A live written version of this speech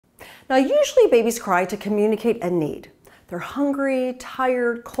Now, usually babies cry to communicate a need. They're hungry,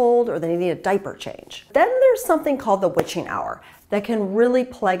 tired, cold, or they need a diaper change. Then there's something called the witching hour that can really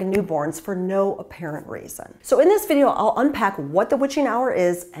plague newborns for no apparent reason. So in this video, I'll unpack what the witching hour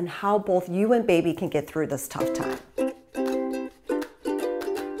is and how both you and baby can get through this tough time.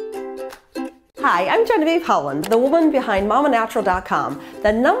 Hi, I'm Genevieve Howland, the woman behind mamanatural.com, the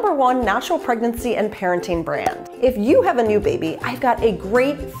 #1 natural pregnancy and parenting brand. If you have a new baby, I've got a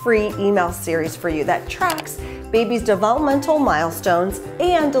great free email series for you that tracks baby's developmental milestones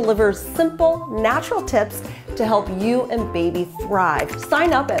and delivers simple, natural tips to help you and baby thrive.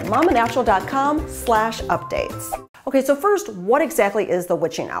 Sign up at mamanatural.com/updates. Okay, so first, what exactly is the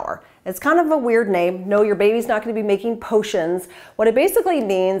witching hour? It's kind of a weird name. No, your baby's not going to be making potions. What it basically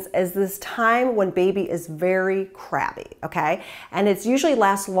means is this time when baby is very crabby, okay? And it usually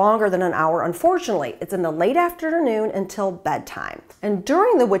lasts longer than an hour, unfortunately. It's in the late afternoon until bedtime. And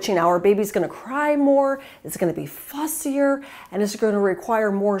during the witching hour, baby's going to cry more, it's going to be fussier, and it's going to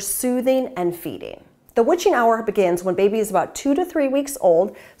require more soothing and feeding. The witching hour begins when baby is about 2 to 3 weeks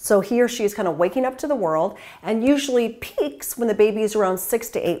old, so he or she is kind of waking up to the world, and usually peaks when the baby is around 6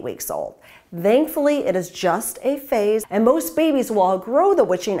 to 8 weeks old. Thankfully, it is just a phase, and most babies will outgrow the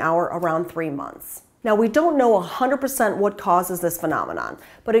witching hour around 3 months. Now, we don't know 100% what causes this phenomenon,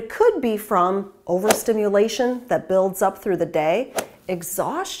 but it could be from overstimulation that builds up through the day,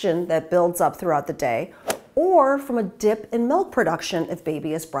 exhaustion that builds up throughout the day, or from a dip in milk production if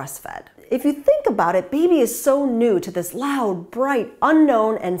baby is breastfed. If you think about it, baby is so new to this loud, bright,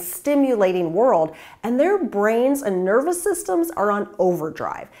 unknown, and stimulating world, and their brains and nervous systems are on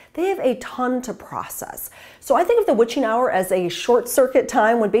overdrive. They have a ton to process. So I think of the witching hour as a short circuit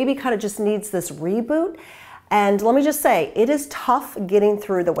time when baby kind of just needs this reboot. And let me just say, it is tough getting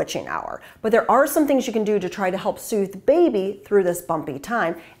through the witching hour, but there are some things you can do to try to help soothe baby through this bumpy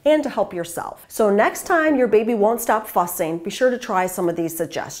time and to help yourself. So next time your baby won't stop fussing, be sure to try some of these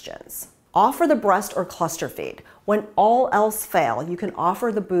suggestions. Offer the breast or cluster feed. When all else fail, you can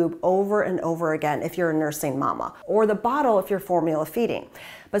offer the boob over and over again if you're a nursing mama, or the bottle if you're formula feeding.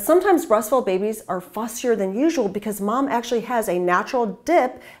 But sometimes breastfed babies are fussier than usual because mom actually has a natural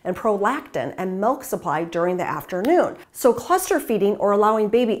dip in prolactin and milk supply during the afternoon. So cluster feeding or allowing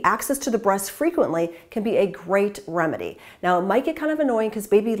baby access to the breast frequently can be a great remedy. Now it might get kind of annoying because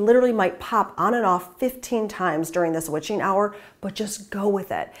baby literally might pop on and off 15 times during this witching hour, but just go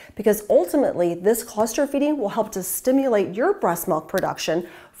with it because ultimately this cluster feeding will help to stimulate your breast milk production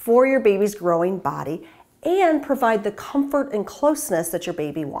for your baby's growing body and provide the comfort and closeness that your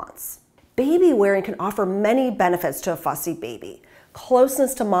baby wants. Baby wearing can offer many benefits to a fussy baby.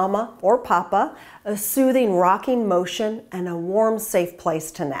 Closeness to mama or papa, a soothing rocking motion, and a warm, safe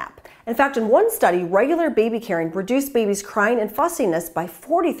place to nap. In fact, in one study, regular baby carrying reduced babies' crying and fussiness by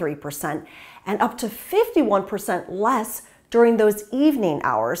 43% and up to 51% less during those evening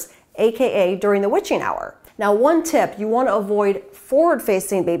hours, aka during the witching hour. Now, one tip, you want to avoid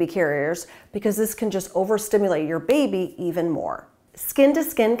forward-facing baby carriers because this can just overstimulate your baby even more.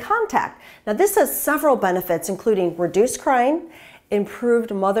 Skin-to-skin contact. Now, this has several benefits, including reduced crying,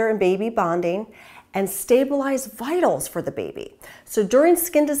 improved mother and baby bonding, and stabilized vitals for the baby. So during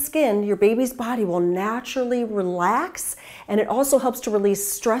skin-to-skin, your baby's body will naturally relax, and it also helps to release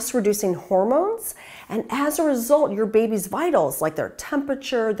stress-reducing hormones. And as a result, your baby's vitals, like their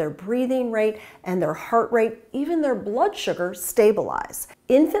temperature, their breathing rate, and their heart rate, even their blood sugar, stabilize.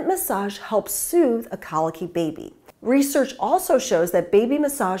 Infant massage helps soothe a colicky baby. Research also shows that baby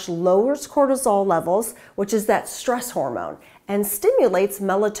massage lowers cortisol levels, which is that stress hormone, and stimulates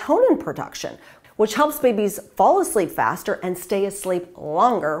melatonin production, which helps babies fall asleep faster and stay asleep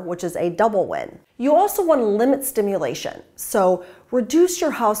longer, which is a double win. You also want to limit stimulation, so reduce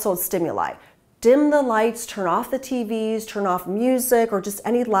your household stimuli. Dim the lights, turn off the TVs, turn off music, or just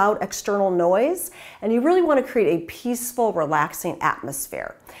any loud external noise. And you really want to create a peaceful, relaxing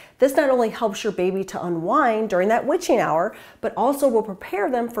atmosphere. This not only helps your baby to unwind during that witching hour, but also will prepare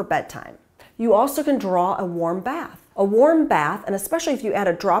them for bedtime. You also can draw a warm bath. A warm bath, and especially if you add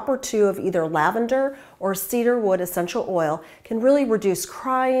a drop or two of either lavender or cedarwood essential oil, can really reduce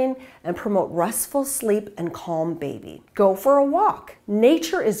crying and promote restful sleep and calm baby. Go for a walk.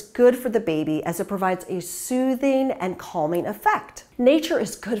 Nature is good for the baby as it provides a soothing and calming effect. Nature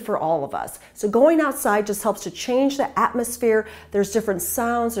is good for all of us. So going outside just helps to change the atmosphere. There's different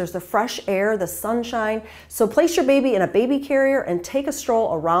sounds, there's the fresh air, the sunshine. So place your baby in a baby carrier and take a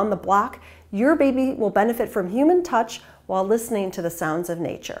stroll around the block. Your baby will benefit from human touch while listening to the sounds of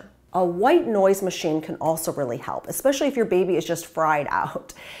nature. A white noise machine can also really help, especially if your baby is just fried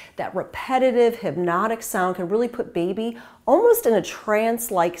out. That repetitive, hypnotic sound can really put baby almost in a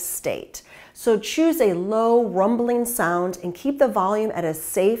trance-like state. So choose a low, rumbling sound and keep the volume at a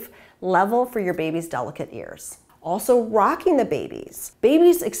safe level for your baby's delicate ears. Also, rocking the babies.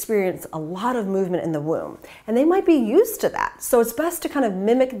 Babies experience a lot of movement in the womb, and they might be used to that. So it's best to kind of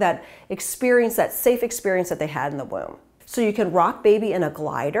mimic that experience, that safe experience that they had in the womb. So you can rock baby in a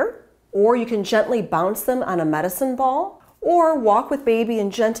glider, or you can gently bounce them on a medicine ball, or walk with baby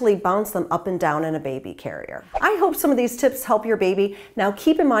and gently bounce them up and down in a baby carrier. I hope some of these tips help your baby. Now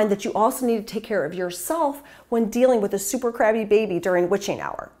keep in mind that you also need to take care of yourself when dealing with a super crabby baby during witching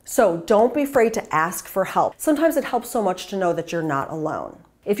hour. So don't be afraid to ask for help. Sometimes it helps so much to know that you're not alone.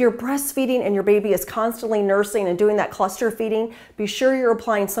 If you're breastfeeding and your baby is constantly nursing and doing that cluster feeding, be sure you're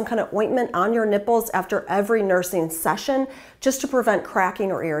applying some kind of ointment on your nipples after every nursing session just to prevent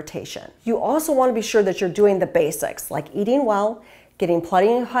cracking or irritation. You also want to be sure that you're doing the basics like eating well, getting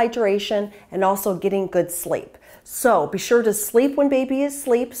plenty of hydration, and also getting good sleep. So be sure to sleep when baby is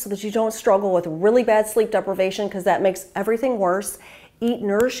asleep so that you don't struggle with really bad sleep deprivation, because that makes everything worse. Eat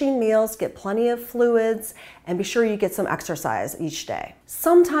nourishing meals, get plenty of fluids, and be sure you get some exercise each day.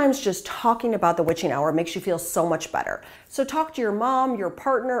 Sometimes just talking about the witching hour makes you feel so much better. So talk to your mom, your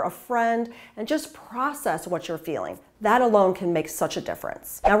partner, a friend, and just process what you're feeling. That alone can make such a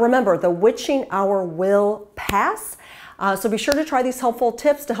difference. Now remember, the witching hour will pass. So be sure to try these helpful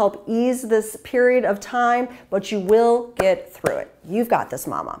tips to help ease this period of time, but you will get through it. You've got this,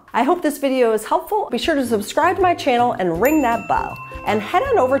 mama. I hope this video is helpful. Be sure to subscribe to my channel and ring that bell. And head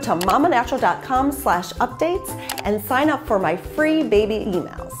on over to mamanatural.com/updates and sign up for my free baby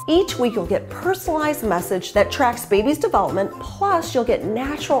emails. Each week you'll get personalized message that tracks baby's development, plus you'll get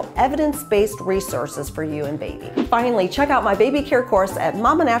natural evidence-based resources for you and baby. Finally, check out my baby care course at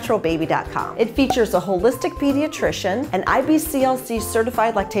mamanatural.baby.com. It features a holistic pediatrician, an IBCLC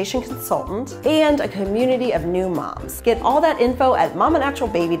certified lactation consultant, and a community of new moms. Get all that info at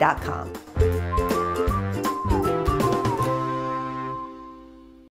mamanatural.baby.com.